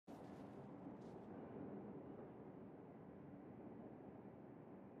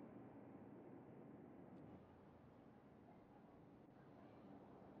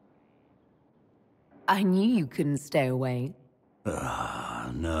I knew you couldn't stay away.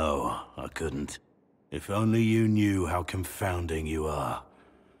 No, I couldn't. If only you knew how confounding you are.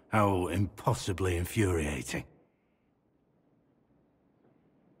 How impossibly infuriating.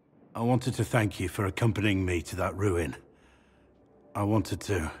 I wanted to thank you for accompanying me to that ruin. I wanted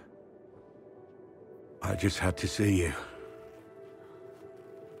to. I just had to see you.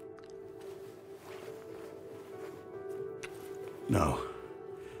 No.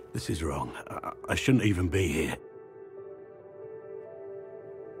 This is wrong. I shouldn't even be here.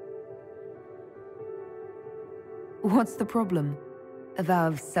 What's the problem? A vow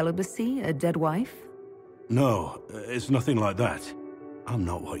of celibacy? A dead wife? No, it's nothing like that. I'm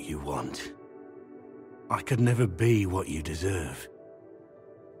not what you want. I could never be what you deserve.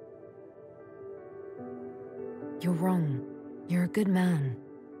 You're wrong. You're a good man.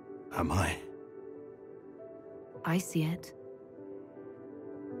 Am I? I see it.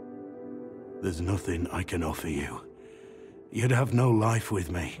 There's nothing I can offer you. You'd have no life with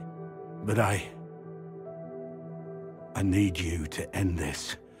me. But I need you to end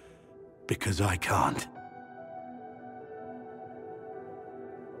this. Because I can't.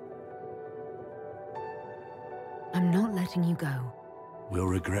 I'm not letting you go. We'll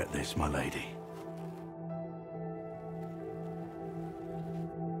regret this, my lady.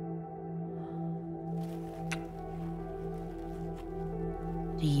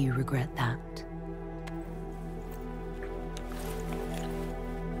 Do you regret that?